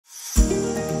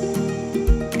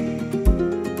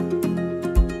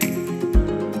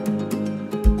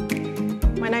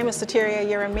is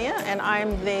Tertiary and I'm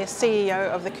the CEO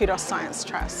of the Kudos Science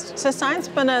Trust. So Science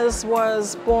Spinners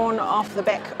was born off the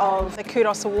back of the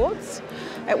Kudos Awards.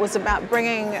 It was about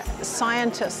bringing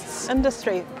scientists,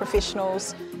 industry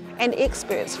professionals and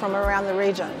experts from around the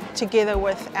region together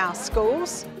with our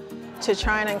schools to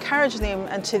try and encourage them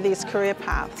into these career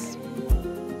paths.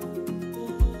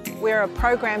 We're a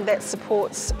program that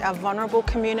supports our vulnerable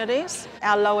communities,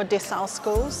 our lower decile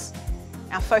schools.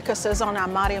 Our focus is on our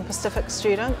Māori and Pacific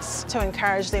students to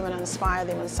encourage them and inspire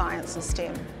them in science and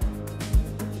STEM.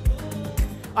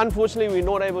 Unfortunately, we're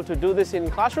not able to do this in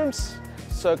classrooms,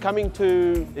 so coming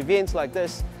to events like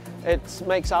this, it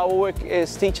makes our work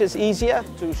as teachers easier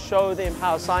to show them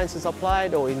how science is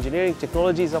applied or engineering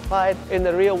technology is applied in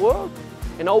the real world,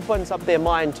 and opens up their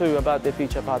mind too about their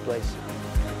future pathways.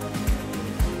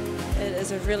 It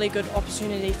is a really good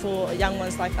opportunity for young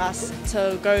ones like us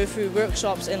to go through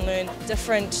workshops and learn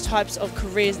different types of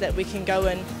careers that we can go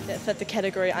in that fit the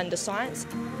category under science.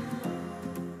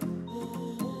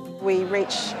 We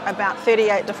reach about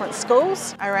 38 different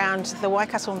schools around the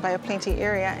Waikato and Bay of Plenty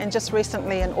area, and just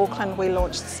recently in Auckland we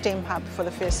launched STEM Hub for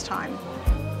the first time.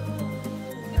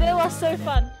 That was so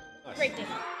fun. Great day.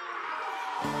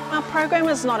 Our program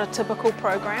is not a typical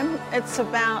program. It's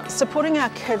about supporting our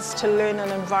kids to learn in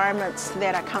environments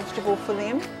that are comfortable for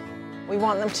them. We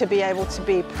want them to be able to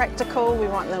be practical. We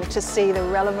want them to see the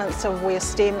relevance of where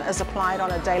STEM is applied on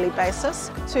a daily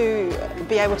basis, to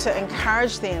be able to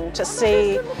encourage them to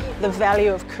see the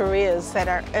value of careers that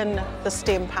are in the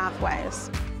STEM pathways.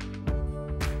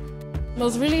 It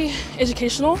was really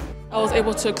educational. I was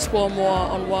able to explore more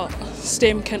on what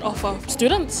STEM can offer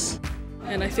students.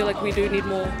 And I feel like we do need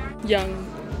more young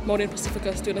Māori and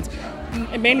Pacifica students,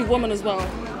 and mainly women as well,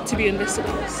 to be invested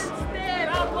in this.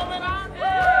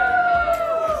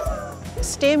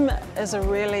 STEM is a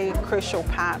really crucial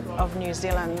part of New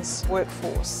Zealand's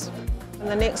workforce. In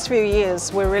the next few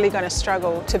years, we're really going to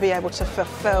struggle to be able to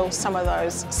fulfil some of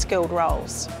those skilled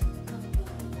roles.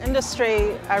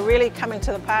 Industry are really coming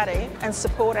to the party and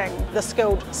supporting the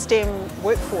skilled STEM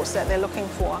workforce that they're looking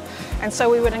for. And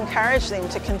so we would encourage them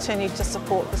to continue to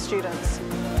support the students.